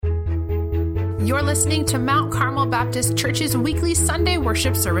You're listening to Mount Carmel Baptist Church's weekly Sunday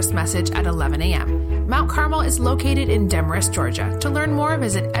worship service message at 11 a.m. Mount Carmel is located in Demarest, Georgia. To learn more,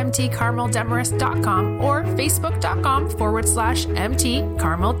 visit mtcarmeldemarest.com or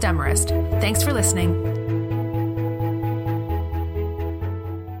facebook.com/mtcarmeldemarest. Thanks for listening.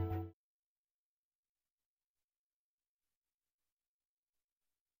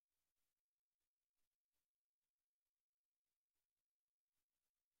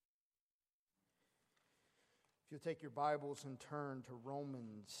 If you'll take your Bibles and turn to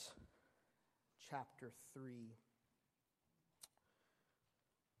Romans chapter 3.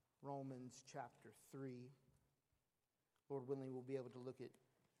 Romans chapter 3. Lord willing, we'll be able to look at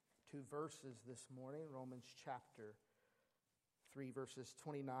two verses this morning. Romans chapter 3, verses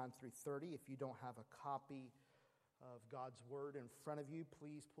 29 through 30. If you don't have a copy of God's Word in front of you,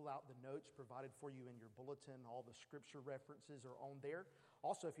 please pull out the notes provided for you in your bulletin. All the scripture references are on there.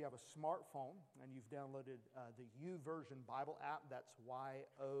 Also, if you have a smartphone and you've downloaded the YouVersion Bible app, that's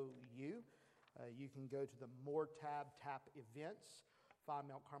Y-O-U, you can go to the More tab, tap Events, find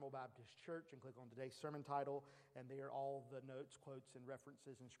Mount Carmel Baptist Church, and click on today's sermon title, and there all the notes, quotes, and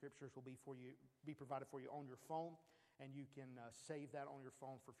references and scriptures will be provided for you on your phone, and you can save that on your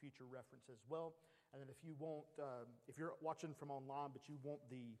phone for future reference as well. And then if you're watching from online, but you want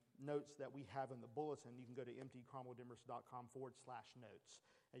the notes that we have in the bulletin, you can go to mtcarmeldemarest.com/notes,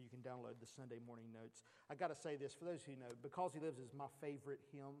 and you can download the Sunday morning notes. I got to say this, for those who know, Because He Lives is my favorite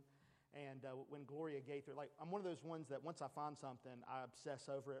hymn. And when Gloria Gaither, I'm one of those ones that once I find something, I obsess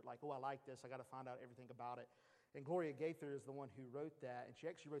over it. I like this, I got to find out everything about it. And Gloria Gaither is the one who wrote that, and she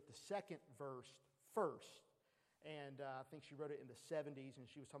actually wrote the second verse first. And I think she wrote it in the 70s, and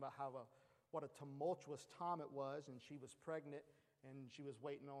she was talking about what a tumultuous time it was, and she was pregnant, and she was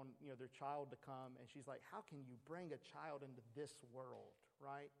waiting on their child to come, and she's like, how can you bring a child into this world,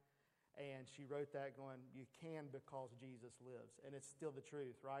 right? And she wrote that going, you can because Jesus lives, and it's still the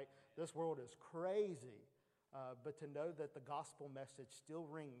truth, right? This world is crazy, but to know that the gospel message still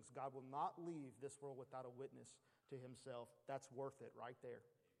rings, God will not leave this world without a witness to Himself, that's worth it right there.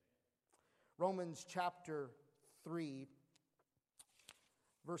 Romans chapter 3,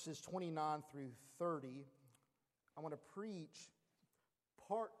 verses 29 through 30, I want to preach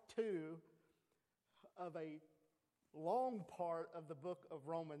part 2 of a long part of the book of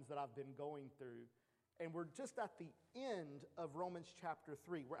Romans that I've been going through. And we're just at the end of Romans chapter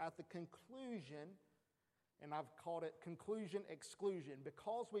 3. We're at the conclusion, and I've called it conclusion exclusion,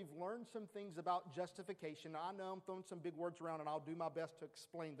 because we've learned some things about justification. Now, I know I'm throwing some big words around, and I'll do my best to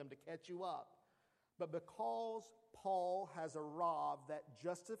explain them to catch you up. But because Paul has arrived that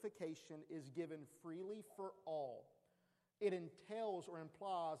justification is given freely for all, it entails or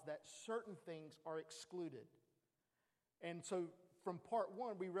implies that certain things are excluded. And so from part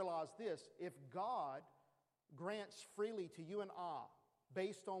 1, we realize this: if God grants freely to you and I,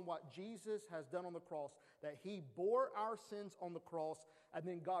 based on what Jesus has done on the cross, that He bore our sins on the cross, and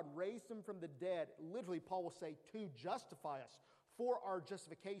then God raised Him from the dead, literally Paul will say, to justify us, for our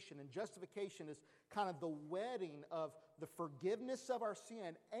justification. And justification is kind of the wedding of the forgiveness of our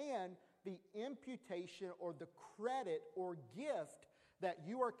sin and the imputation or the credit or gift that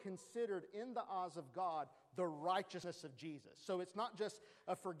you are considered in the eyes of God the righteousness of Jesus. So it's not just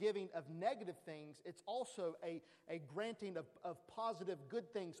a forgiving of negative things, it's also a granting of positive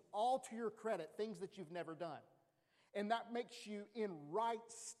good things, all to your credit, things that you've never done. And that makes you in right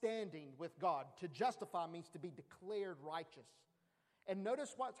standing with God. To justify means to be declared righteous. And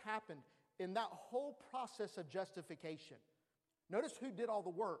notice what's happened in that whole process of justification. Notice who did all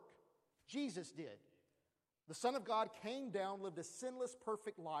the work. Jesus did. The Son of God came down, lived a sinless,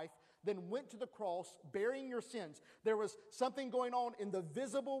 perfect life, then went to the cross, bearing your sins. There was something going on in the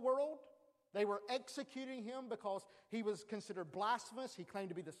visible world. They were executing Him because He was considered blasphemous. He claimed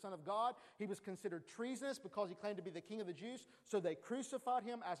to be the Son of God. He was considered treasonous because He claimed to be the King of the Jews. So they crucified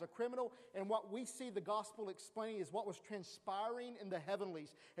Him as a criminal. And what we see the gospel explaining is what was transpiring in the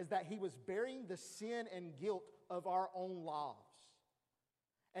heavenlies, is that He was bearing the sin and guilt of our own lives.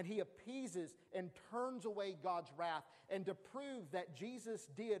 And He appeases and turns away God's wrath. And to prove that Jesus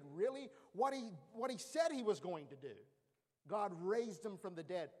did really what he said He was going to do, God raised Him from the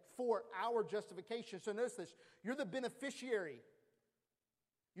dead for our justification. So notice this, you're the beneficiary.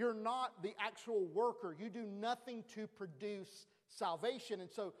 You're not the actual worker. You do nothing to produce salvation.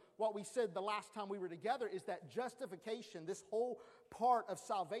 And so what we said the last time we were together is that justification, this whole part of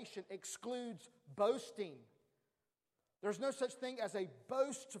salvation, excludes boasting. There's no such thing as a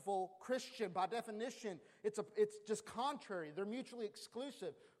boastful Christian. By definition, it's just contrary. They're mutually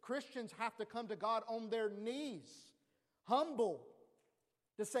exclusive. Christians have to come to God on their knees, humble,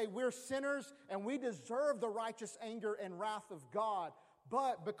 To say we're sinners and we deserve the righteous anger and wrath of God,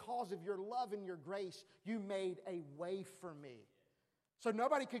 but because of your love and your grace, you made a way for me. So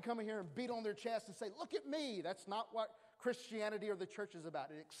nobody can come in here and beat on their chest and say, look at me. That's not what Christianity or the church is about.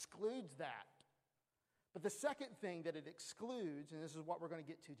 It excludes that. But the second thing that it excludes, and this is what we're going to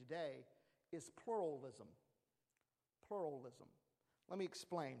get to today, is pluralism. Pluralism. Let me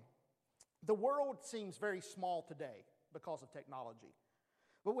explain. The world seems very small today because of technology.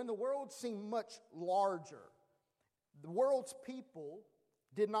 But when the world seemed much larger, the world's people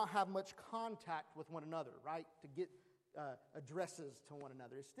did not have much contact with one another, right? To get addresses to one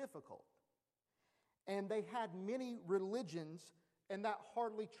another. It's difficult. And they had many religions, and that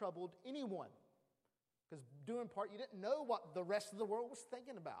hardly troubled anyone. Because due in part, you didn't know what the rest of the world was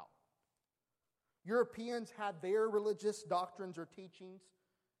thinking about. Europeans had their religious doctrines or teachings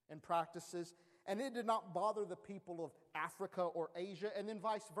and practices, and it did not bother the people of Africa or Asia, and then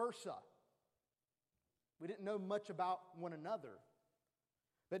vice versa. We didn't know much about one another.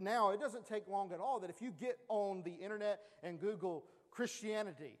 But now it doesn't take long at all that if you get on the internet and Google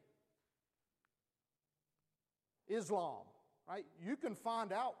Christianity, Islam, right, you can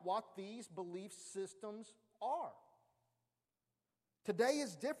find out what these belief systems are. Today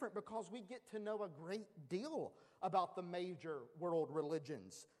is different because we get to know a great deal about the major world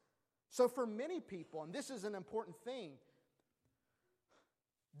religions. So for many people, and this is an important thing,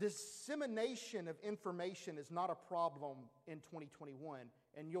 dissemination of information is not a problem in 2021,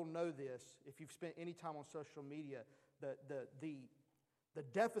 and you'll know this if you've spent any time on social media. The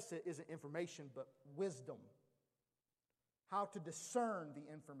deficit isn't information, but wisdom. How to discern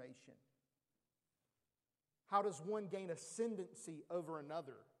the information. How does one gain ascendancy over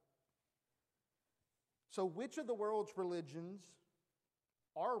another? So which of the world's religions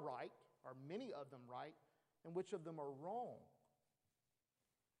are right, are many of them right, and which of them are wrong?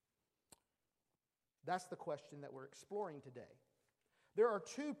 That's the question that we're exploring today. There are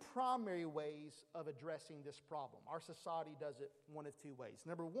two primary ways of addressing this problem. Our society does it one of two ways.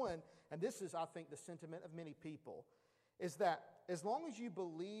 Number one, and this is, I think, the sentiment of many people, is that as long as you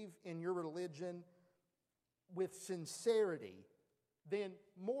believe in your religion with sincerity, then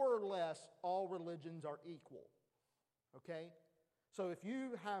more or less all religions are equal. Okay? So if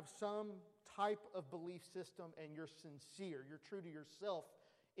you have some type of belief system and you're sincere, you're true to yourself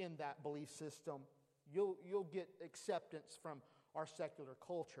in that belief system, you'll get acceptance from our secular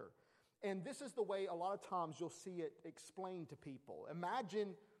culture. And this is the way a lot of times you'll see it explained to people. Imagine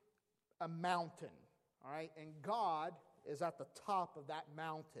a mountain, all right? And God is at the top of that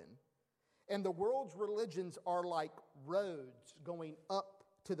mountain. And the world's religions are like roads going up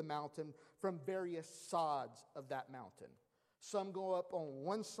to the mountain from various sides of that mountain. Some go up on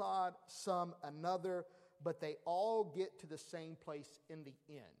one side, some another, but they all get to the same place in the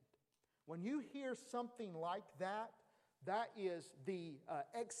end. When you hear something like that, that is the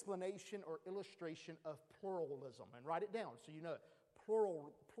explanation or illustration of pluralism. And write it down so you know it.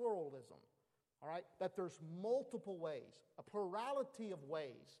 Pluralism. All right? That there's multiple ways, a plurality of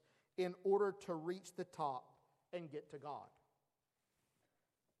ways in order to reach the top and get to God.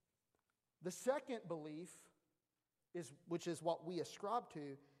 The second belief, which is what we ascribe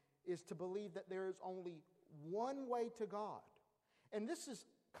to, is to believe that there is only one way to God. And this is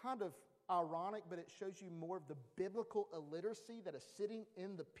kind of ironic, but it shows you more of the biblical illiteracy that is sitting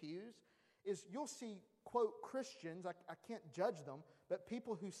in the pews. Is you'll see, quote, Christians, I can't judge them, but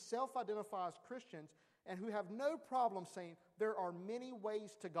people who self-identify as Christians and who have no problem saying there are many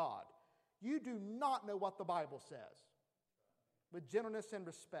ways to God. You do not know what the Bible says, with gentleness and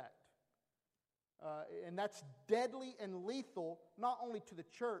respect. And that's deadly and lethal, not only to the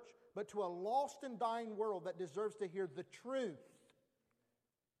church, but to a lost and dying world that deserves to hear the truth.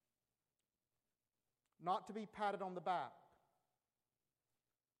 Not to be patted on the back.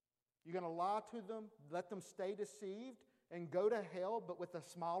 You're going to lie to them, let them stay deceived, and go to hell, but with a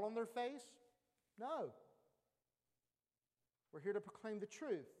smile on their face? No. We're here to proclaim the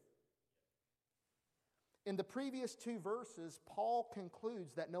truth. In the previous two verses, Paul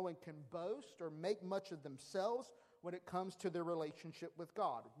concludes that no one can boast or make much of themselves when it comes to their relationship with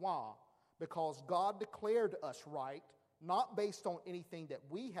God. Why? Because God declared us right, not based on anything that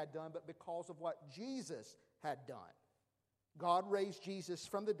we had done, but because of what Jesus had done. God raised Jesus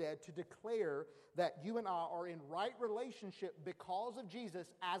from the dead to declare that you and I are in right relationship because of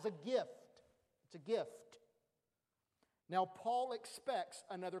Jesus as a gift. It's a gift. Now, Paul expects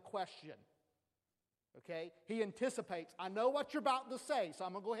another question. Okay? He anticipates, I know what you're about to say, so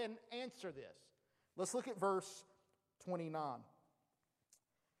I'm going to go ahead and answer this. Let's look at verse 29.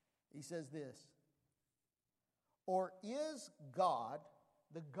 He says this, or is God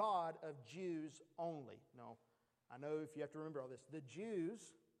the God of Jews only. No, I know if you have to remember all this. The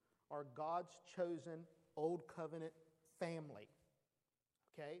Jews are God's chosen Old Covenant family.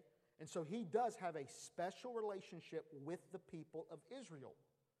 Okay? And so he does have a special relationship with the people of Israel.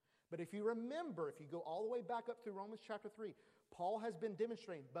 But if you remember, if you go all the way back up through Romans chapter 3, Paul has been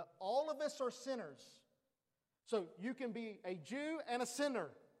demonstrating, but all of us are sinners. So you can be a Jew and a sinner.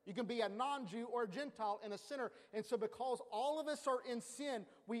 You can be a non-Jew or a Gentile and a sinner. And so because all of us are in sin,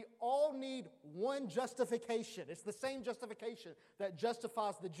 we all need one justification. It's the same justification that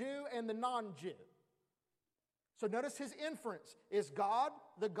justifies the Jew and the non-Jew. So notice his inference. Is God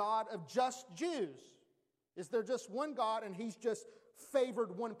the God of just Jews? Is there just one God and he's just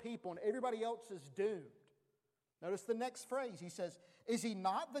favored one people and everybody else is doomed? Notice the next phrase. He says, is he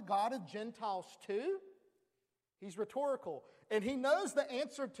not the God of Gentiles too? He's rhetorical. And he knows the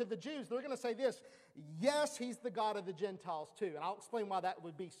answer to the Jews. They're going to say this, yes, he's the God of the Gentiles too. And I'll explain why that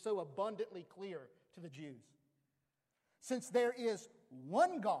would be so abundantly clear to the Jews. Since there is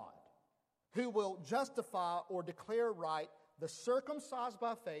one God who will justify or declare right the circumcised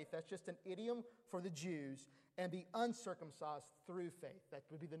by faith, that's just an idiom for the Jews, and the uncircumcised through faith, that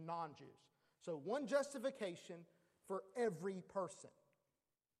would be the non-Jews. So one justification for every person.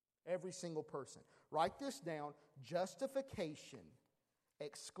 Every single person. Write this down. Justification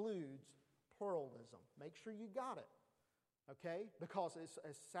excludes pluralism. Make sure you got it. Okay? Because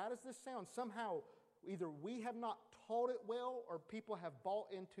as sad as this sounds, somehow either we have not taught it well or people have bought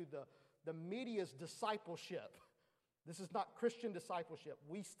into the media's discipleship. This is not Christian discipleship.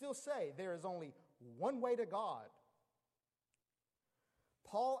 We still say there is only one way to God.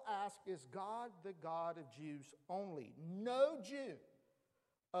 Paul asks, is God the God of Jews only? No Jew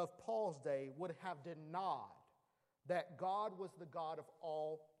of Paul's day would have denied that God was the God of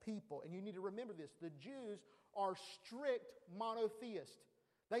all people. And you need to remember this. The Jews are strict monotheists.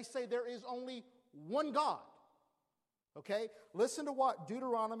 They say there is only one God. Okay? Listen to what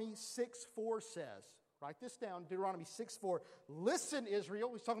Deuteronomy 6:4 says. Write this down, Deuteronomy 6:4. Listen,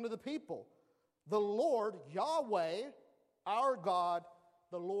 Israel, he's talking to the people. The Lord, Yahweh, our God,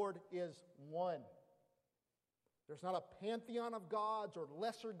 the Lord is one. There's not a pantheon of gods or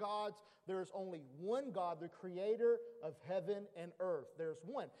lesser gods. There is only one God, the creator of heaven and earth. There's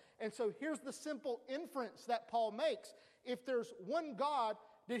one. And so here's the simple inference that Paul makes. If there's one God,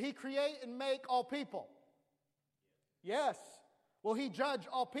 did he create and make all people? Yes. Will he judge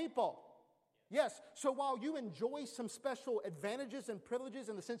all people? Yes. So while you enjoy some special advantages and privileges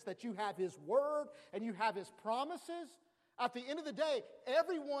in the sense that you have his word and you have his promises, at the end of the day,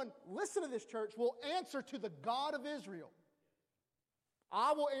 everyone, listen to this church, will answer to the God of Israel.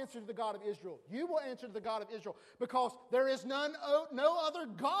 I will answer to the God of Israel. You will answer to the God of Israel. Because there is no other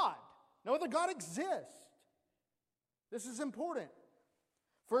God. No other God exists. This is important.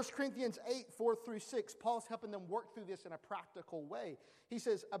 1 Corinthians 8:4-6, Paul's helping them work through this in a practical way. He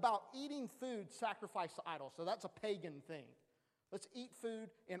says about eating food sacrificed to idols. So that's a pagan thing. Let's eat food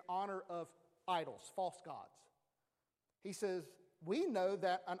in honor of idols, false gods. He says, we know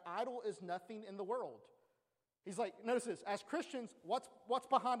that an idol is nothing in the world. He's like, notice this, as Christians, what's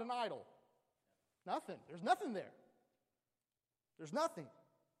behind an idol? Nothing. There's nothing there. There's nothing.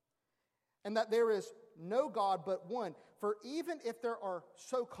 And that there is no God but one. For even if there are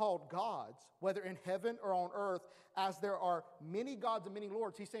so-called gods, whether in heaven or on earth, as there are many gods and many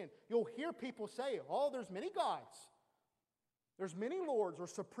lords, he's saying, you'll hear people say, oh, there's many gods. There's many lords or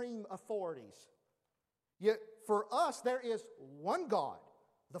supreme authorities. Yet for us, there is one God,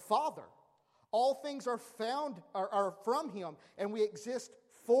 the Father. All things are from him, and we exist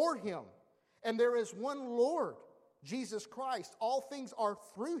for him. And there is one Lord, Jesus Christ. All things are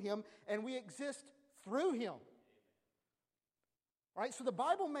through him, and we exist through him. All right, so the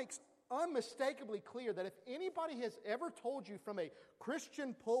Bible makes unmistakably clear that if anybody has ever told you from a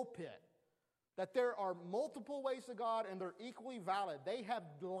Christian pulpit that there are multiple ways to God and they're equally valid, they have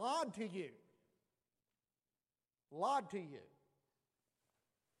lied to you. Lied to you.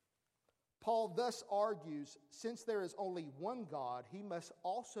 Paul thus argues, since there is only one God, he must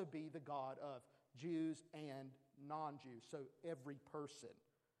also be the God of Jews and non-Jews, so every person.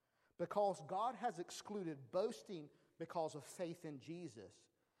 Because God has excluded boasting because of faith in Jesus.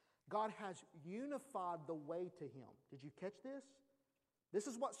 God has unified the way to him. Did you catch this? This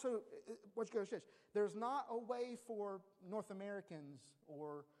is what you go to. There's not a way for North Americans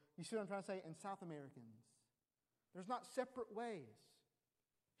or, you see what I'm trying to say, and South Americans. There's not separate ways.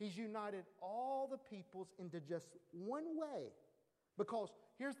 He's united all the peoples into just one way. Because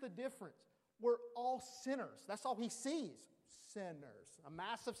here's the difference. We're all sinners. That's all he sees. Sinners. A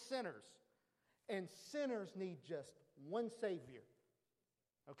mass of sinners. And sinners need just one Savior.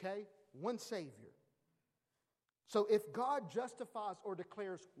 Okay? One Savior. So if God justifies or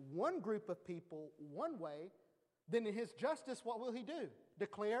declares one group of people one way, then in His justice, what will He do?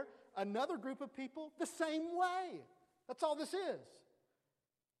 Declare another group of people the same way. That's all this is.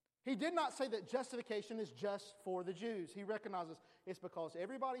 He did not say that justification is just for the Jews. He recognizes it's because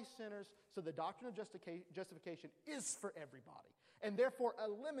everybody's sinners, so the doctrine of justification is for everybody. And therefore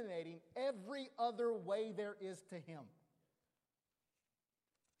eliminating every other way there is to Him.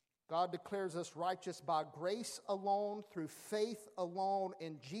 God declares us righteous by grace alone, through faith alone,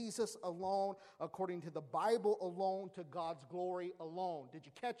 in Jesus alone, according to the Bible alone, to God's glory alone. Did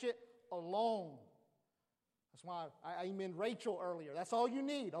you catch it? Alone. That's why I amen Rachel earlier. That's all you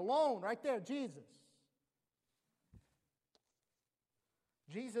need. Alone, right there, Jesus.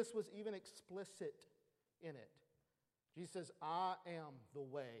 Jesus was even explicit in it. Jesus says, I am the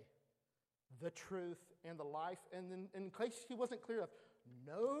way, the truth, and the life. And then, in case He wasn't clear enough,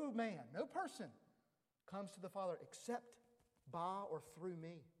 no man, no person comes to the Father except by or through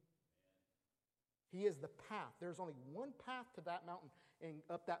me. He is the path. There's only one path to that mountain and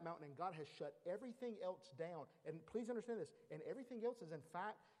up that mountain, and God has shut everything else down. And please understand this, and everything else is in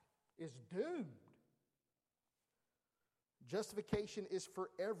fact is doomed. Justification is for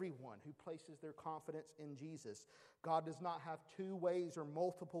everyone who places their confidence in Jesus. God does not have two ways or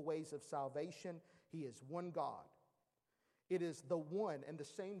multiple ways of salvation. He is one God. It is the one and the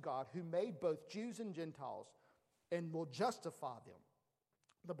same God who made both Jews and Gentiles and will justify them.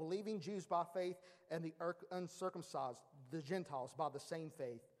 The believing Jews by faith and the uncircumcised, the Gentiles, by the same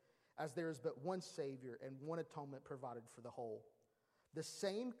faith, as there is but one Savior and one atonement provided for the whole. The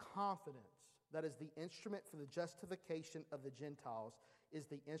same confidence that is the instrument for the justification of the Gentiles is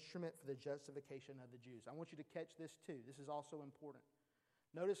the instrument for the justification of the Jews. I want you to catch this too. This is also important.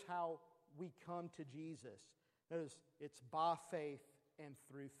 Notice how we come to Jesus. Notice it's by faith and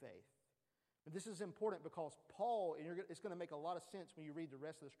through faith. And this is important because Paul, and it's going to make a lot of sense when you read the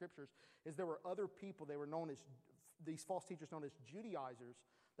rest of the scriptures, is there were other people, they were known as, these false teachers known as Judaizers,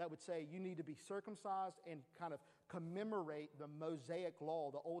 that would say you need to be circumcised and kind of commemorate the Mosaic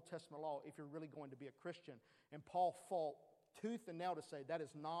law, the Old Testament law, if you're really going to be a Christian. And Paul fought tooth and nail to say that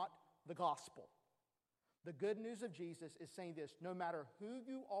is not the gospel. The good news of Jesus is saying this: no matter who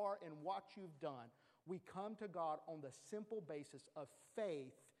you are and what you've done, we come to God on the simple basis of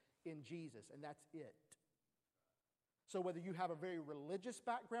faith in Jesus, and that's it. So whether you have a very religious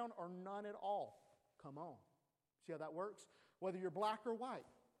background or none at all, come on. See how that works? Whether you're black or white,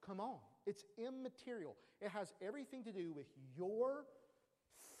 come on. It's immaterial. It has everything to do with your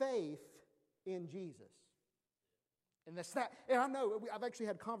faith in Jesus. And that's that. And I know, I've actually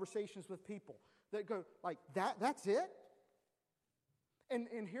had conversations with people that go like, that's it? And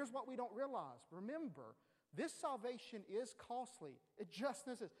here's what we don't realize. Remember, this salvation is costly. It just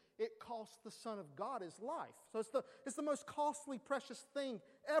is. It costs the Son of God his life. So it's the most costly, precious thing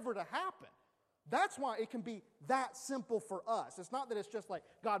ever to happen. That's why it can be that simple for us. It's not that it's just like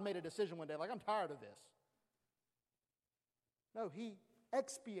God made a decision one day, like, I'm tired of this. No, He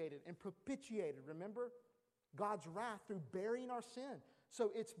expiated and propitiated, remember, God's wrath through bearing our sin.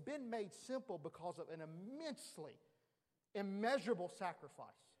 So it's been made simple because of an immensely immeasurable sacrifice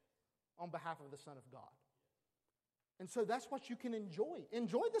on behalf of the Son of God. And so that's what you can enjoy.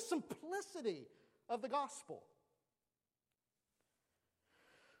 Enjoy the simplicity of the gospel.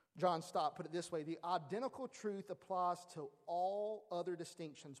 John Stott put it this way: the identical truth applies to all other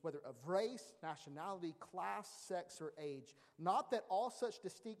distinctions, whether of race, nationality, class, sex, or age. Not that all such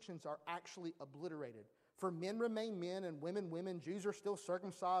distinctions are actually obliterated. For men remain men and women women. Jews are still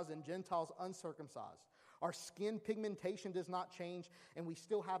circumcised and Gentiles uncircumcised. Our skin pigmentation does not change, and we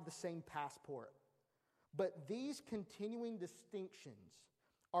still have the same passport. But these continuing distinctions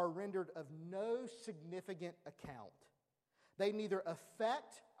are rendered of no significant account. They neither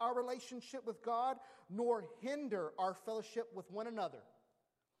affect our relationship with God nor hinder our fellowship with one another.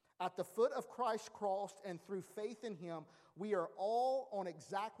 At the foot of Christ's cross and through faith in Him, we are all on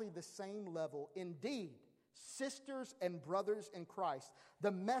exactly the same level. Indeed, sisters and brothers in Christ.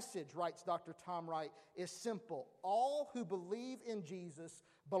 The message, writes Dr. Tom Wright, is simple. All who believe in Jesus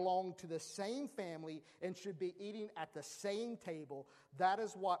belong to the same family and should be eating at the same table. That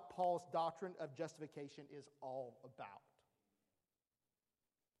is what Paul's doctrine of justification is all about.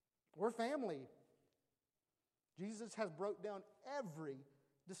 We're family. Jesus has broke down every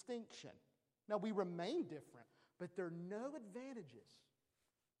distinction. Now, we remain different, but there are no advantages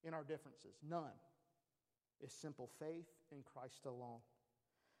in our differences. None. It's simple faith in Christ alone.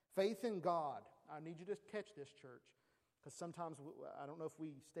 Faith in God. I need you to catch this, church, because sometimes, I don't know if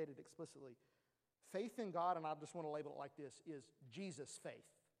we stated explicitly, Faith in God, and I just want to label it like this, is Jesus faith.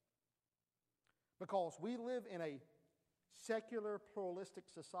 Because we live in a secular, pluralistic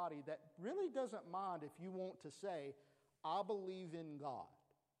society that really doesn't mind if you want to say, I believe in God.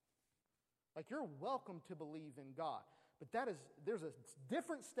 Like, you're welcome to believe in God. But there's a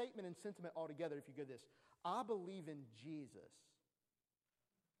different statement and sentiment altogether if you go this. I believe in Jesus.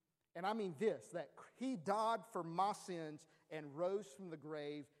 And I mean this, that He died for my sins and rose from the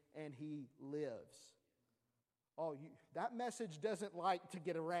grave and He lives. Oh, that message doesn't like to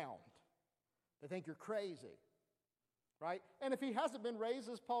get around. They think you're crazy, right? And if He hasn't been raised,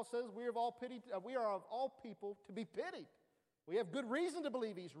 as Paul says, we are of all people to be pitied. We have good reason to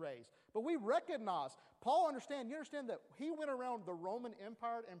believe He's raised. But we recognize, you understand that He went around the Roman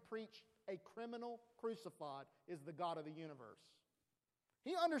Empire and preached a criminal crucified is the God of the universe.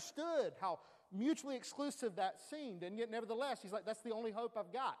 He understood how mutually exclusive that seemed, and yet nevertheless, He's like, that's the only hope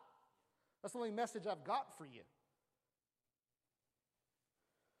I've got. That's the only message I've got for you.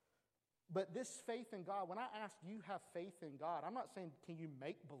 But this faith in God, when I ask, do you have faith in God? I'm not saying, can you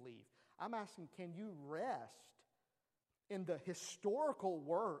make believe? I'm asking, can you rest in the historical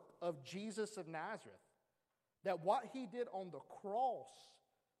work of Jesus of Nazareth? That what He did on the cross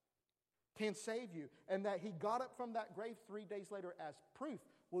can save you, and that He got up from that grave 3 days later as proof.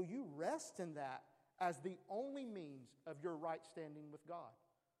 Will you rest in that as the only means of your right standing with God?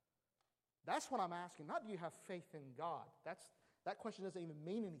 That's what I'm asking. Not do you have faith in God. That question doesn't even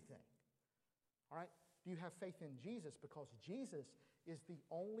mean anything. All right? Do you have faith in Jesus? Because Jesus is the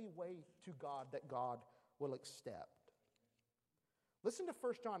only way to God that God will accept. Listen to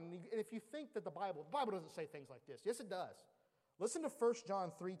 1 John, and if you think that the Bible doesn't say things like this. Yes, it does. Listen to 1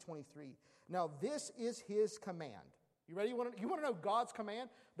 John 3:23. Now, this is His command. You ready? You want to know God's command?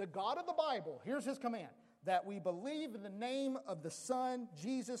 The God of the Bible, here's His command. That we believe in the name of the Son,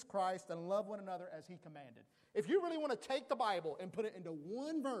 Jesus Christ, and love one another as He commanded. If you really want to take the Bible and put it into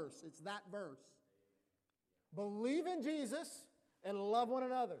one verse, it's that verse. Believe in Jesus and love one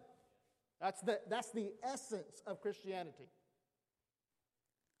another. That's the essence of Christianity.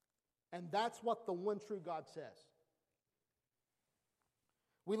 And that's what the one true God says.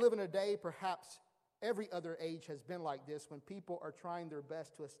 We live in a day, perhaps every other age has been like this, when people are trying their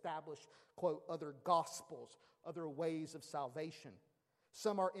best to establish, quote, other gospels, other ways of salvation.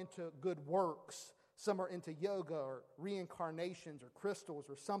 Some are into good works. Some are into yoga or reincarnations or crystals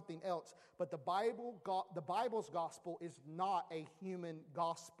or something else. But the Bible's gospel is not a human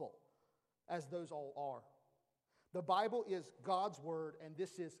gospel, as those all are. The Bible is God's word, and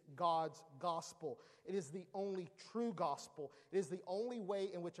this is God's gospel. It is the only true gospel. It is the only way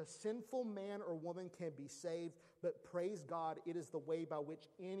in which a sinful man or woman can be saved. But praise God, it is the way by which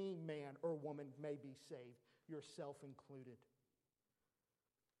any man or woman may be saved, yourself included.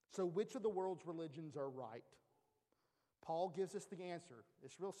 So which of the world's religions are right? Paul gives us the answer.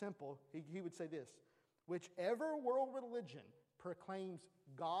 It's real simple. He would say this: whichever world religion proclaims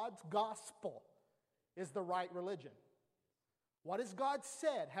God's gospel is the right religion. What has God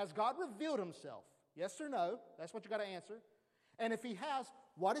said? Has God revealed Himself? Yes or no? That's what you got to answer. And if He has,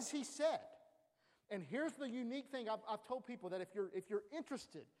 what has He said? And here's the unique thing I've told people, that if you're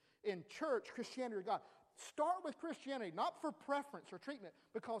interested in church, Christianity, or God, start with Christianity, not for preference or treatment,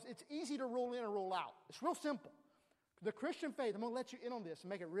 because it's easy to rule in or rule out. It's real simple. The Christian faith, I'm going to let you in on this and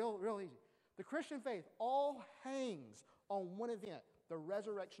make it real easy. The Christian faith all hangs on one event, the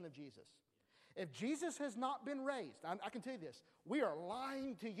resurrection of Jesus. If Jesus has not been raised, I can tell you this, we are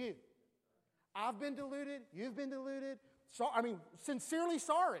lying to you. I've been deluded, you've been deluded. Sincerely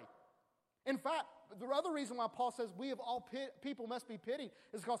sorry. In fact, the other reason why Paul says we of all people must be pitied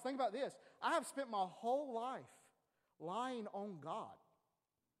is because, think about this, I have spent my whole life lying on God.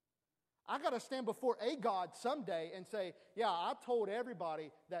 I got to stand before a God someday and say, yeah, I told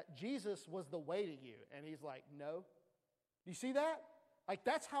everybody that Jesus was the way to you. And He's like, no. Do you see that? Like,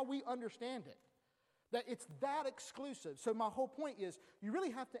 that's how we understand it. That it's that exclusive. So my whole point is, you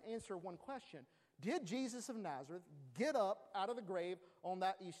really have to answer one question. Did Jesus of Nazareth get up out of the grave on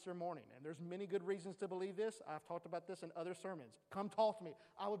that Easter morning? And there's many good reasons to believe this. I've talked about this in other sermons. Come talk to me.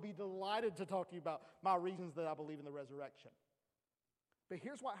 I would be delighted to talk to you about my reasons that I believe in the resurrection. But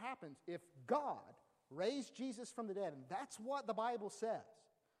here's what happens. If God raised Jesus from the dead, and that's what the Bible says,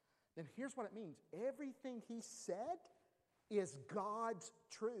 then here's what it means. Everything He said is God's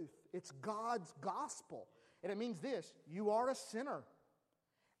truth. It's God's gospel. And it means this: you are a sinner.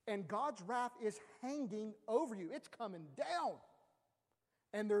 And God's wrath is hanging over you. It's coming down.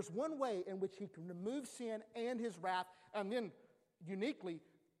 And there's one way in which He can remove sin and His wrath, and then uniquely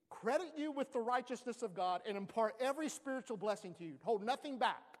credit you with the righteousness of God and impart every spiritual blessing to you. Hold nothing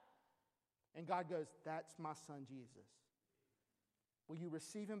back. And God goes, that's my son Jesus. Will you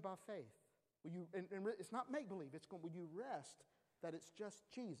receive him by faith? Will you? And it's not make-believe. Will you rest that it's just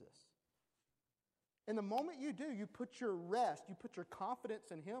Jesus? And the moment you do, you put your rest, you put your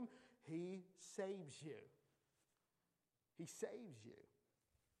confidence in him, he saves you. He saves you.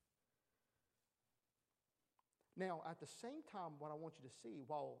 Now, at the same time, what I want you to see,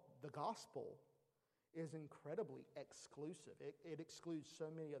 while the gospel is incredibly exclusive, it excludes so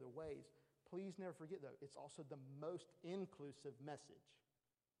many other ways, please never forget, though, it's also the most inclusive message.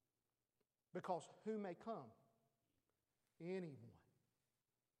 Because who may come? Anyone.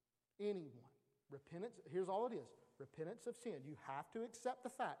 Anyone. Repentance, here's all it is. Repentance of sin. You have to accept the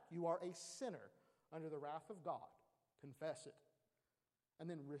fact you are a sinner under the wrath of God. Confess it. And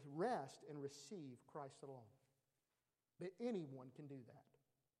then rest and receive Christ alone. But anyone can do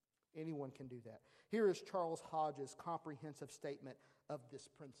that. Anyone can do that. Here is Charles Hodge's comprehensive statement of this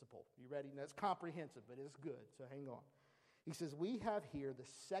principle. You ready? Now, it's comprehensive, but it's good, so hang on. He says, we have here the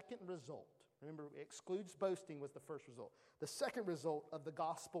second result. Remember, excludes boasting was the first result. The second result of the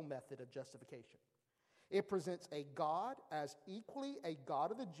gospel method of justification. It presents a God as equally a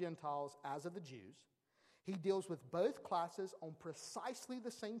God of the Gentiles as of the Jews. He deals with both classes on precisely the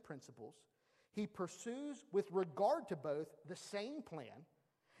same principles. He pursues, with regard to both, the same plan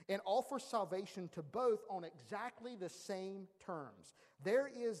and offers salvation to both on exactly the same terms. There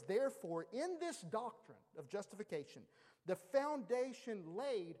is, therefore, in this doctrine of justification, the foundation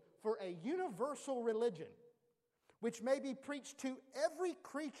laid for a universal religion, which may be preached to every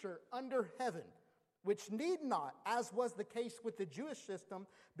creature under heaven, which need not, as was the case with the Jewish system,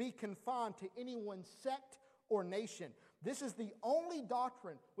 be confined to any one sect or nation. This is the only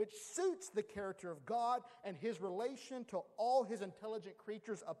doctrine which suits the character of God and his relation to all his intelligent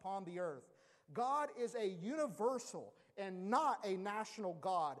creatures upon the earth. God is a universal and not a national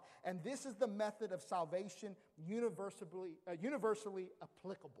God, and this is the method of salvation universally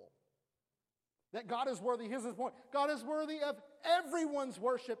applicable. That God is worthy, here's his point, God is worthy of everyone's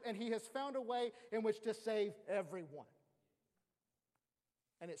worship, and he has found a way in which to save everyone.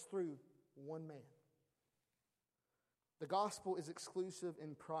 And it's through one man. The gospel is exclusive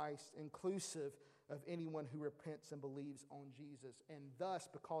in Christ, inclusive of anyone who repents and believes on Jesus. And thus,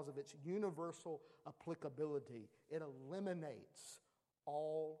 because of its universal applicability, it eliminates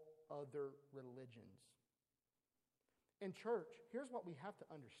all other religions. In church, here's what we have to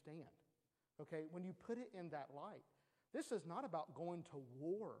understand. Okay, when you put it in that light, this is not about going to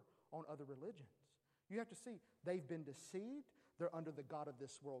war on other religions. You have to see, they've been deceived. They're under the god of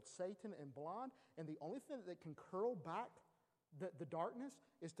this world, Satan, and blind. And the only thing that can curl back the darkness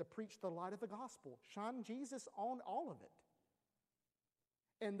is to preach the light of the gospel. Shine Jesus on all of it.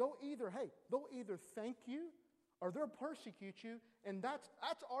 And they'll either thank you or they'll persecute you. And that's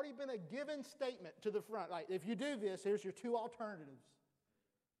already been a given statement to the front. Like, if you do this, here's your two alternatives.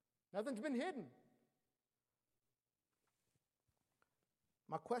 Nothing's been hidden.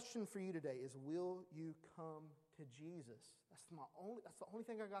 My question for you today is, will you come to Jesus? That's the only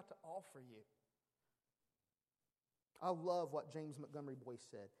thing I got to offer you. I love what James Montgomery Boyce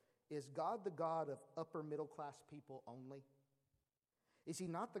said. Is God the God of upper middle class people only? Is he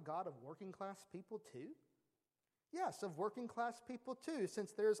not the God of working class people too? Yes, of working class people too,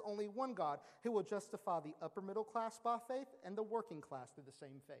 since there is only one God who will justify the upper middle class by faith and the working class through the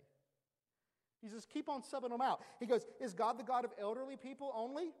same faith. He says, keep on subbing them out. He goes, is God the God of elderly people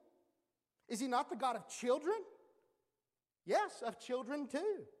only? Is he not the God of children? Yes, of children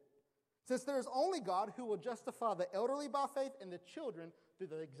too. Since there is only God who will justify the elderly by faith and the children through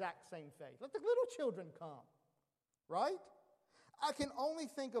the exact same faith. Let the little children come, right? I can only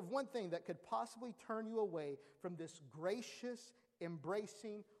think of one thing that could possibly turn you away from this gracious,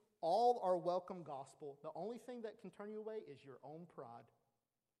 embracing, all are welcome gospel. The only thing that can turn you away is your own pride.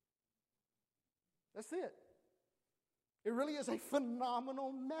 That's it. It really is a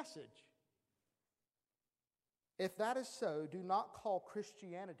phenomenal message. If that is so, do not call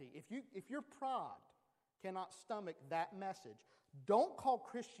Christianity. If your pride cannot stomach that message, don't call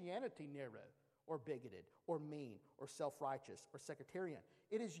Christianity narrow or bigoted or mean or self-righteous or sectarian.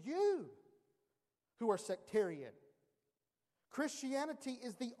 It is you who are sectarian. Christianity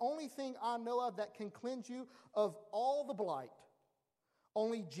is the only thing I know of that can cleanse you of all the blight.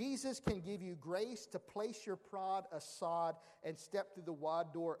 Only Jesus can give you grace to place your pride aside and step through the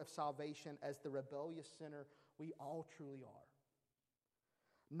wide door of salvation as the rebellious sinner we all truly are.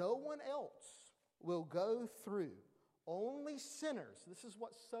 No one else will go through. Only sinners. This is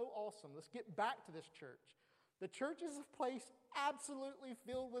what's so awesome. Let's get back to this church. The church is a place absolutely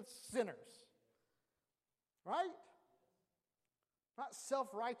filled with sinners. Right? Not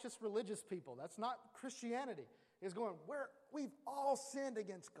self-righteous religious people. That's not Christianity. It's going, we've all sinned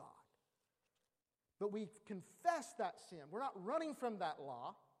against God. But we confess that sin. We're not running from that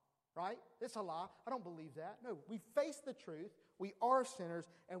law, right? It's a lie. I don't believe that. No, we face the truth. We are sinners,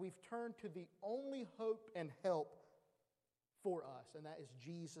 and we've turned to the only hope and help for us, and that is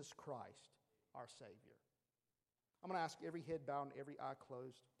Jesus Christ, our Savior. I'm going to ask every head bowed and every eye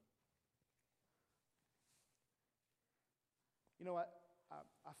closed. You know what?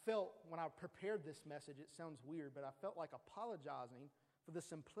 I felt when I prepared this message, it sounds weird, but I felt like apologizing for the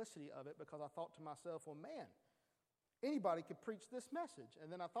simplicity of it because I thought to myself, well, man, anybody could preach this message.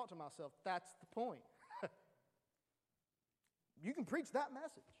 And then I thought to myself, that's the point. You can preach that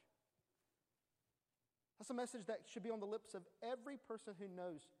message. That's a message that should be on the lips of every person who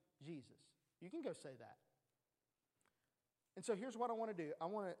knows Jesus. You can go say that. And so here's what I want to do. I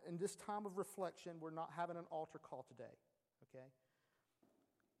want to, in this time of reflection, we're not having an altar call today, okay?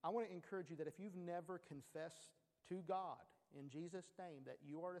 I want to encourage you that if you've never confessed to God in Jesus' name that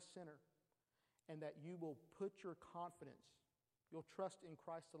you are a sinner and that you will put your confidence, you'll trust in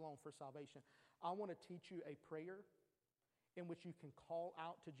Christ alone for salvation, I want to teach you a prayer in which you can call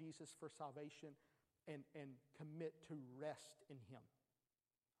out to Jesus for salvation and commit to rest in Him.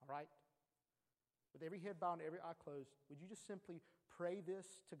 All right? With every head bowed and every eye closed, would you just simply pray this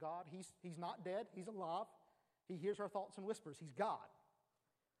to God? He's not dead. He's alive. He hears our thoughts and whispers. He's God.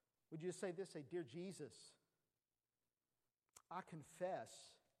 Would you just say this? Say, Dear Jesus, I confess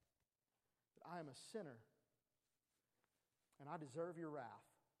that I am a sinner and I deserve your wrath.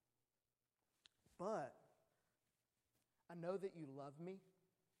 But I know that you love me,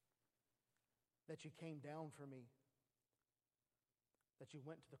 that you came down for me, that you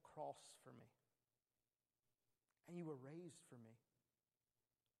went to the cross for me, and you were raised for me.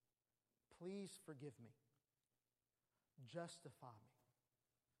 Please forgive me. Justify me.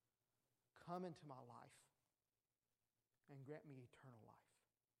 Come into my life and grant me eternal life.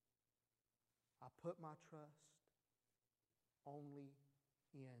 I put my trust only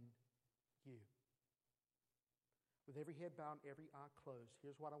in you. With every head bowed and every eye closed,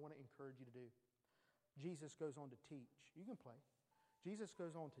 here's what I want to encourage you to do. Jesus goes on to teach. You can play. Jesus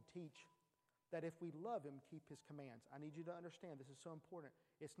goes on to teach that if we love Him, keep His commands. I need you to understand, this is so important.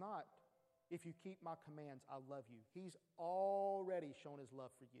 It's not, if you keep my commands, I love you. He's already shown His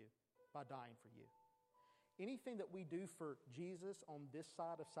love for you by dying for you. Anything that we do for Jesus on this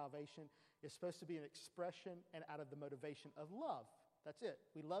side of salvation is supposed to be an expression and out of the motivation of love. That's it.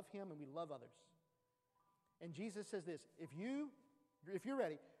 We love Him and we love others. And Jesus says this, if you're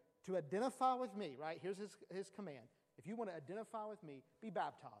ready to identify with me, right? Here's his command. If you want to identify with me, be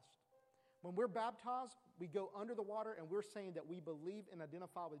baptized. When we're baptized, we go under the water and we're saying that we believe and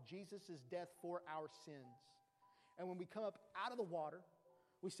identify with Jesus' death for our sins. And when we come up out of the water,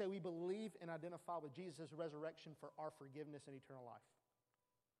 we say we believe and identify with Jesus' resurrection for our forgiveness and eternal life.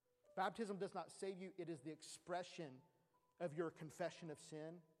 Baptism does not save you. It is the expression of your confession of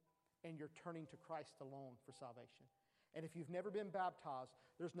sin and you're turning to Christ alone for salvation. And if you've never been baptized,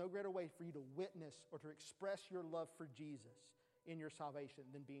 there's no greater way for you to witness or to express your love for Jesus in your salvation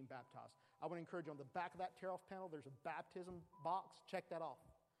than being baptized. I want to encourage you, on the back of that tear-off panel, there's a baptism box. Check that off.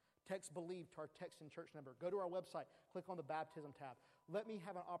 Text BELIEVE to our text and church number. Go to our website. Click on the baptism tab. Let me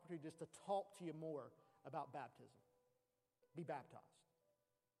have an opportunity just to talk to you more about baptism. Be baptized.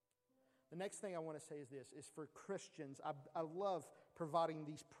 The next thing I want to say is this, is for Christians, I love providing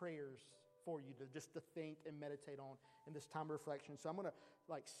these prayers for you to think and meditate on in this time of reflection. So I'm going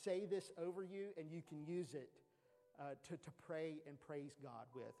to say this over you and you can use it to pray and praise God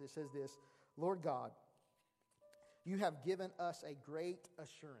with. It says this, Lord God, you have given us a great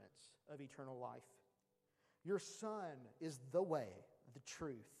assurance of eternal life. Your Son is the way, the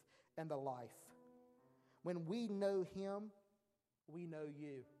truth, and the life. When we know Him, we know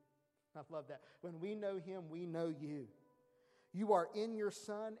you. I love that. When we know Him, we know you. You are in your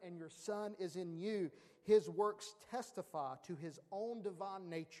Son, and your Son is in you. His works testify to His own divine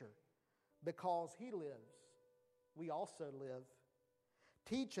nature. Because He lives, we also live.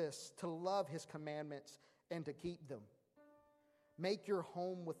 Teach us to love His commandments and to keep them. Make your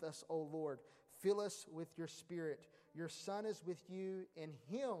home with us, O Lord. Fill us with your Spirit. Your Son is with you. In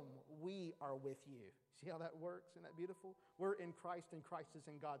Him we are with you. See how that works? Isn't that beautiful? We're in Christ and Christ is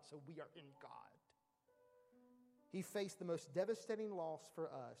in God, so we are in God. He faced the most devastating loss for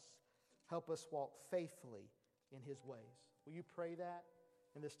us. Help us walk faithfully in His ways. Will you pray that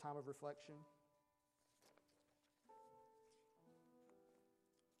in this time of reflection?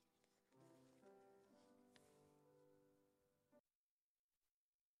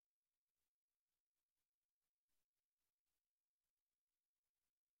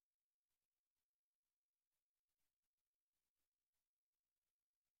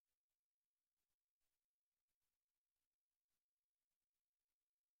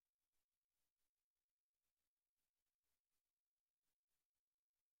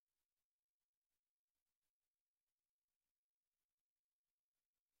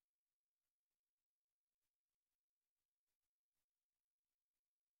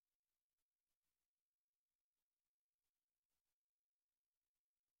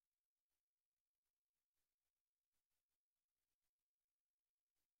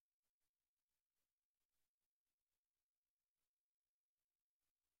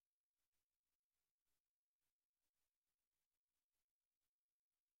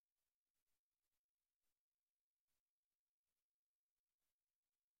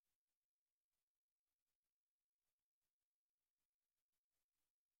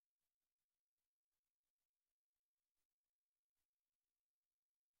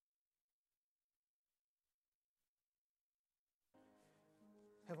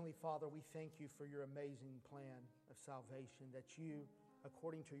 Heavenly Father, we thank you for your amazing plan of salvation that you,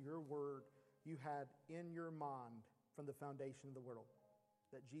 according to your word, you had in your mind from the foundation of the world,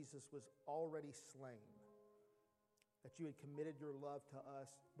 that Jesus was already slain, that you had committed your love to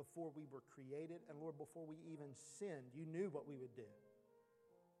us before we were created, and Lord, before we even sinned, you knew what we would do.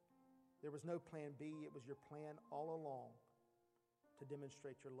 There was no plan B. It was your plan all along to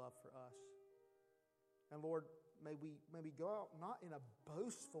demonstrate your love for us. And Lord, may we go out not in a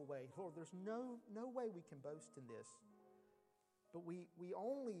boastful way. Lord, there's no way we can boast in this. But we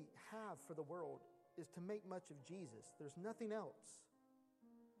only have for the world is to make much of Jesus. There's nothing else.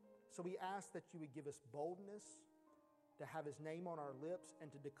 So we ask that you would give us boldness to have his name on our lips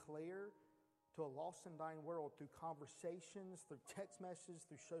and to declare to a lost and dying world through conversations, through text messages,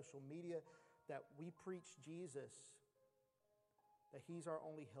 through social media, that we preach Jesus, that he's our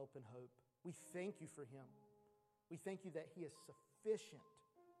only help and hope. We thank you for him. We thank you that he is sufficient,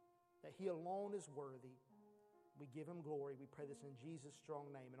 that he alone is worthy. We give him glory. We pray this in Jesus'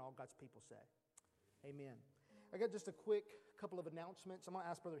 strong name, and all God's people say, amen. I got just a quick couple of announcements. I'm going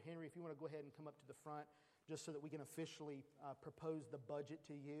to ask Brother Henry if you want to go ahead and come up to the front just so that we can officially propose the budget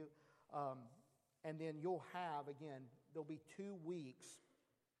to you. And then you'll have, again, there'll be 2 weeks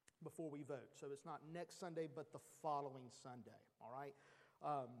before we vote. So it's not next Sunday, but the following Sunday, all right?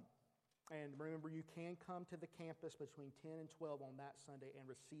 And remember, you can come to the campus between 10 and 12 on that Sunday and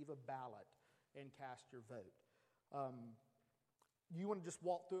receive a ballot and cast your vote. You want to just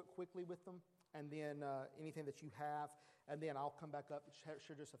walk through it quickly with them, and then anything that you have, and then I'll come back up and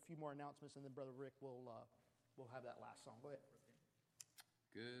share just a few more announcements, and then Brother Rick will have that last song. Go ahead.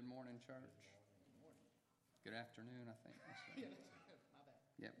 Good morning, church. Good afternoon, I think. My bad.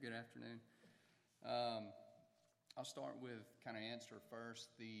 Yep, good afternoon. I'll start with kind of answer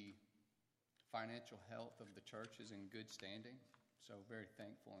first. The financial health of the church is in good standing, so very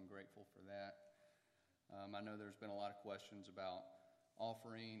thankful and grateful for that. I know there's been a lot of questions about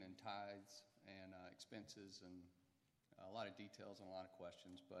offering and tithes and expenses and a lot of details and a lot of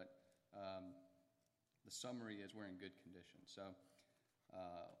questions, but the summary is we're in good condition. So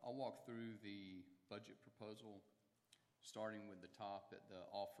I'll walk through the budget proposal, starting with the top at the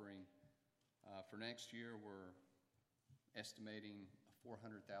offering. For next year, we're estimating a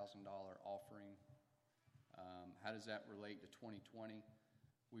 $400,000 offering. How does that relate to 2020?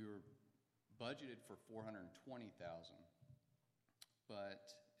 We were budgeted for $420,000,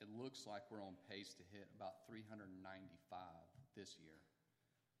 but it looks like we're on pace to hit about $395,000 this year.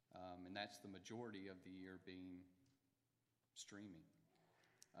 And that's the majority of the year being streaming.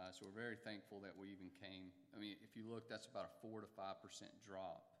 So we're very thankful that we even came. I mean, if you look, that's about a 4 to 5%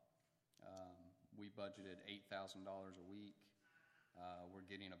 drop. We budgeted $8,000 a week. We're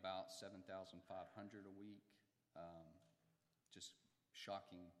getting about $7,500 a week. Just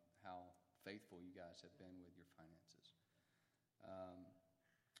shocking how faithful you guys have been with your finances.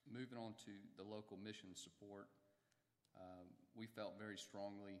 Moving on to the local mission support, we felt very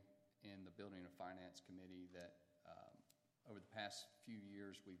strongly in the Building and Finance Committee that over the past few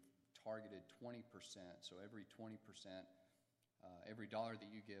years we've targeted 20%. So every 20%, every dollar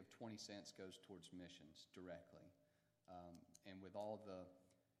that you give, 20 cents goes towards missions directly. And with all the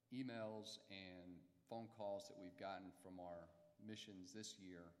emails and phone calls that we've gotten from our missions this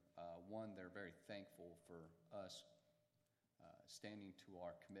year, one, they're very thankful for us standing to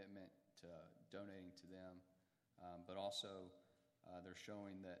our commitment to donating to them, but also they're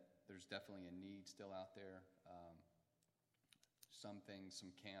showing that there's definitely a need still out there. Some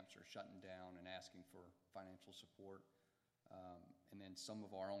camps are shutting down and asking for financial support. And then some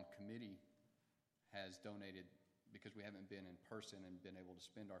of our own committee has donated, because we haven't been in person and been able to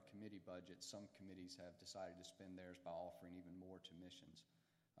spend our committee budget. Some committees have decided to spend theirs by offering even more to missions.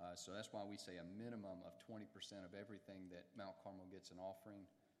 So that's why we say a minimum of 20% of everything that Mount Carmel gets in offering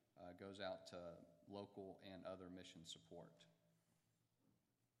goes out to local and other mission support.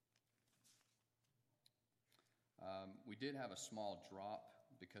 We did have a small drop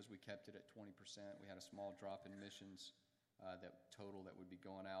because we kept it at 20%. We had a small drop in missions that would be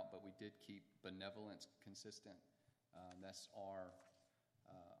going out, but we did keep benevolence consistent. That's our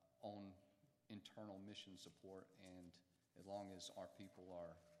own internal mission support, and as long as our people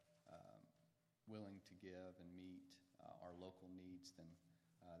are willing to give and meet our local needs, then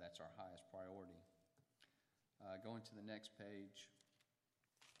that's our highest priority. Going to the next page.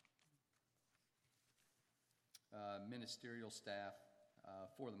 Ministerial staff,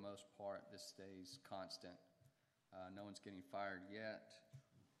 for the most part, this stays constant. No one's getting fired yet.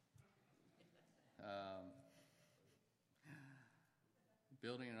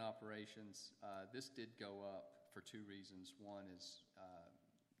 Building and operations, this did go up for 2 reasons. One is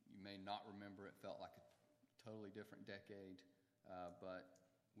not remember. It felt like a totally different decade, but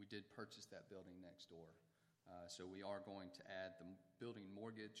we did purchase that building next door. So we are going to add the building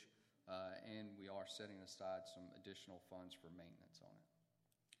mortgage, and we are setting aside some additional funds for maintenance on it.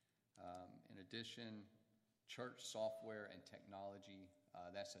 In addition, church software and technology,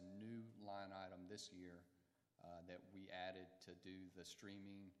 that's a new line item this year that we added to do the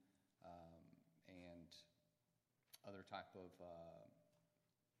streaming and other type of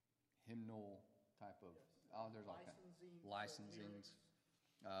hymnal type of, there's all kinds of licensings.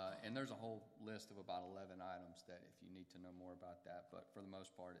 And there's a whole list of about 11 items that if you need to know more about that, but for the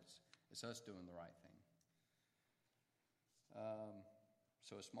most part, it's us doing the right thing.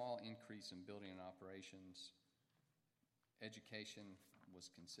 So a small increase in building and operations. Education was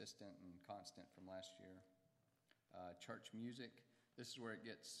consistent and constant from last year. Church music, this is where it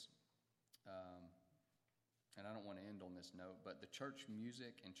gets, and I don't want to end on this note, but the church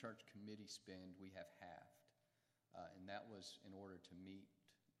music and church committee spend we have halved. And that was in order to meet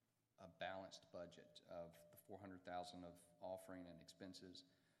a balanced budget of the $400,000 of offering and expenses.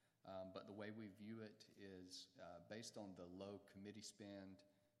 But the way we view it is based on the low committee spend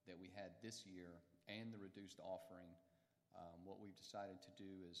that we had this year and the reduced offering. What we've decided to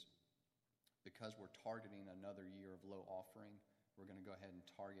do is, because we're targeting another year of low offering, we're going to go ahead and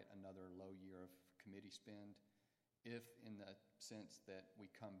target another low year of committee spend. If in the sense that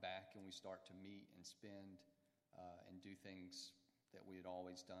we come back and we start to meet and spend and do things that we had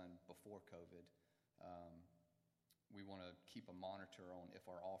always done before COVID, we want to keep a monitor on if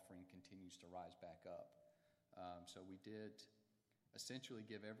our offering continues to rise back up. So we did essentially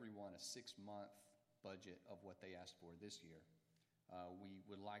give everyone a 6-month budget of what they asked for this year. We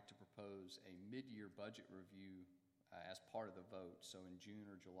would like to propose a mid-year budget review as part of the vote. So in June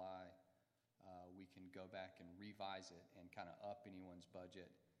or July, we can go back and revise it and kind of up anyone's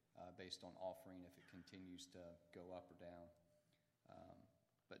budget based on offering if it continues to go up or down.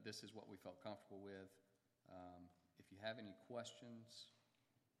 But this is what we felt comfortable with. If you have any questions,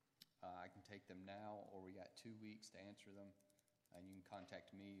 I can take them now, or we got 2 weeks to answer them. And you can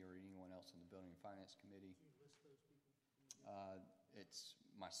contact me or anyone else in the Building and Finance Committee. Can you list those people? It's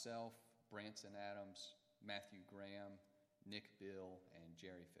myself, Branson Adams, Matthew Graham, Nick Bill, and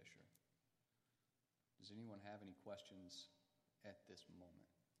Jerry Fisher. Does anyone have any questions at this moment?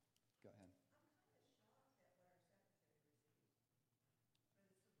 Go ahead.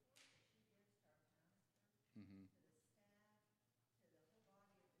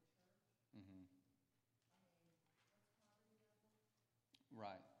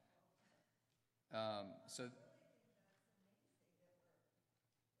 Right.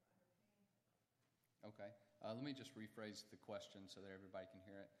 Okay. Let me just rephrase the question so that everybody can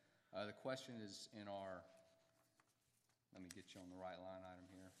hear it. The question is in our, let me get you on the right line item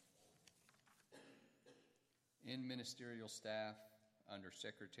here. In ministerial staff, under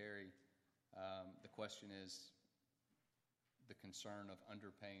secretary, the question is the concern of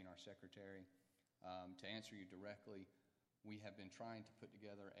underpaying our secretary. To answer you directly, we have been trying to put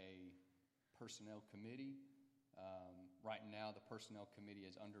together a personnel committee. Right now, the personnel committee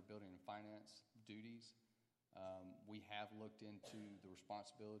is under Building and Finance duties. We have looked into the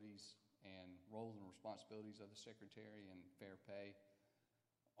responsibilities and roles and responsibilities of the secretary and fair pay.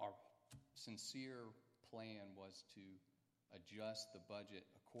 Our sincere plan was to adjust the budget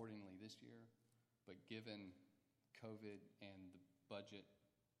accordingly this year, but given COVID and the budget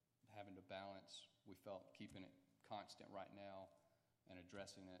having to balance, we felt keeping it constant right now and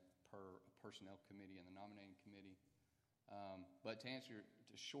addressing it per a personnel committee and the nominating committee. But to answer,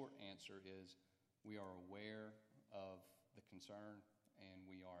 the short answer is we are aware of the concern and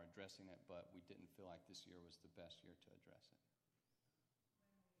we are addressing it, but we didn't feel like this year was the best year to address it.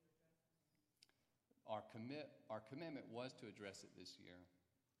 Our commitment was to address it this year,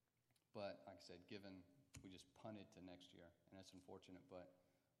 but like I said, given we just punted to next year, and that's unfortunate, but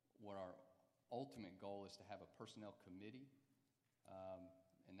what our ultimate goal is to have a personnel committee,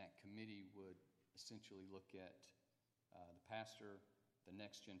 and that committee would essentially look at the pastor, the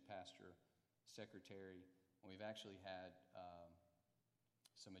next-gen pastor, secretary, and we've actually had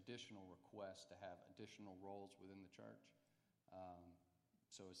some additional requests to have additional roles within the church.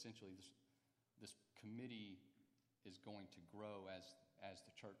 So essentially, this committee is going to grow as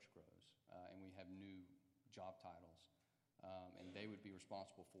the church grows, and we have new job titles. And they would be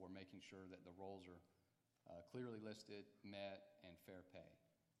responsible for making sure that the roles are clearly listed, met, and fair pay.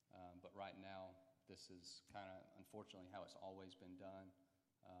 But right now, this is kind of, unfortunately, how it's always been done.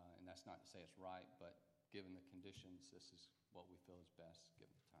 And that's not to say it's right, but given the conditions, this is what we feel is best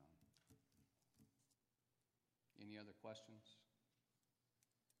given the time. Any other questions?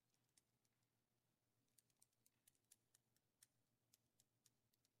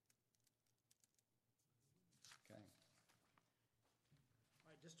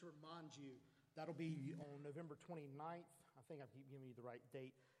 just to remind you, that'll be on November 29th. I think I keep giving you the right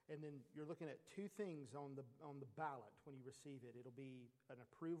date. And then you're looking at two things on the ballot when you receive it. It'll be an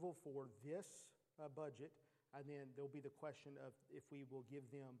approval for this budget, and then there'll be the question of if we will give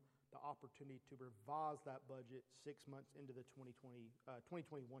them the opportunity to revise that budget 6 months into the 2021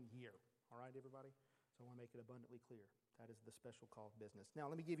 year. All right, everybody? So I want to make it abundantly clear. That is the special call of business.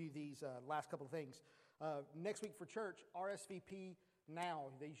 Now, let me give you these last couple of things. Next week for church, RSVP now.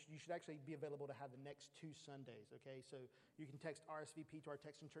 You should actually be available to have the next 2 Sundays, okay? So you can text RSVP to our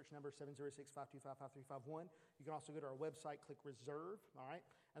text and church number, 706-525-5351. You can also go to our website, click reserve, all right?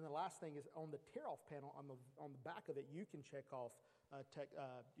 And the last thing is on the tear-off panel, on the back of it, you can check off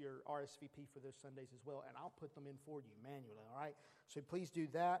your RSVP for those Sundays as well, and I'll put them in for you manually, all right? So please do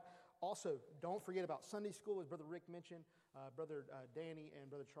that. Also, don't forget about Sunday school, as Brother Rick mentioned. Brother Danny and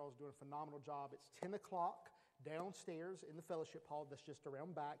Brother Charles are doing a phenomenal job. It's 10 o'clock downstairs in the fellowship hall that's just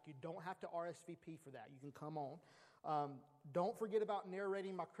around back. You don't have to RSVP for that. You can come on. Don't forget about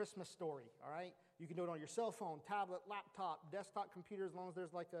narrating my Christmas story, all right? You can do it on your cell phone, tablet, laptop, desktop computer, as long as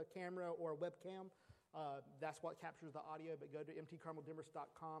there's like a camera or a webcam. That's what captures the audio, but go to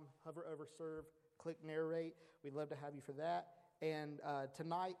mtcarmeldenverus.com, hover over serve, click narrate. We'd love to have you for that. And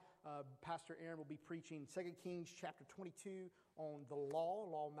tonight, Pastor Aaron will be preaching 2 Kings chapter 22 on the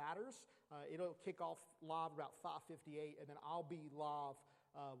law matters. It'll kick off live about 5:58, and then I'll be live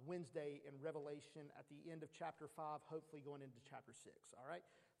Wednesday in Revelation at the end of chapter 5, hopefully going into chapter 6, all right?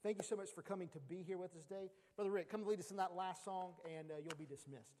 Thank you so much for coming to be here with us today. Brother Rick, come lead us in that last song, and you'll be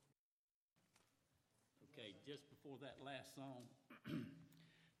dismissed. Okay, just before that last song,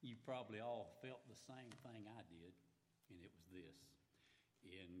 you probably all felt the same thing I did, and it was this.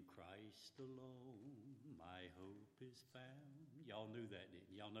 In Christ alone, my hope is found. Y'all knew that,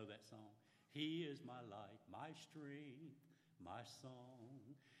 didn't you? Y'all know that song? He is my light, my strength, my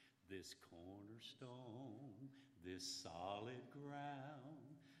song. This cornerstone, this solid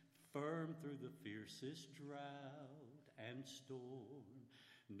ground, firm through the fiercest drought and storm.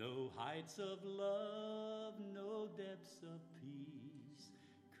 No heights of love, no depths of peace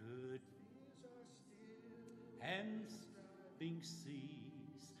could and striving cease.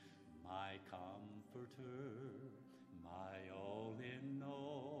 My comforter, my all in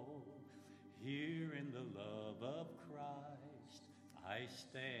all, here in the love of Christ I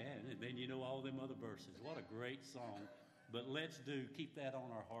stand. And then you know all them other verses. What a great song. But keep that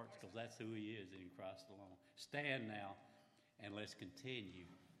on our hearts, because that's who he is in Christ alone. Stand now, and let's continue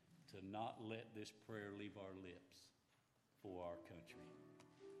to not let this prayer leave our lips for our country.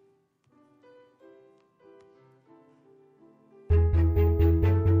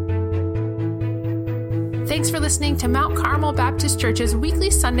 Thanks for listening to Mount Carmel Baptist Church's weekly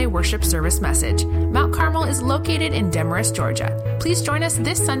Sunday worship service message. Mount Carmel is located in Demorest, Georgia. Please join us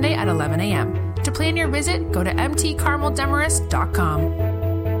this Sunday at 11 a.m. To plan your visit, go to mtcarmeldemorest.com.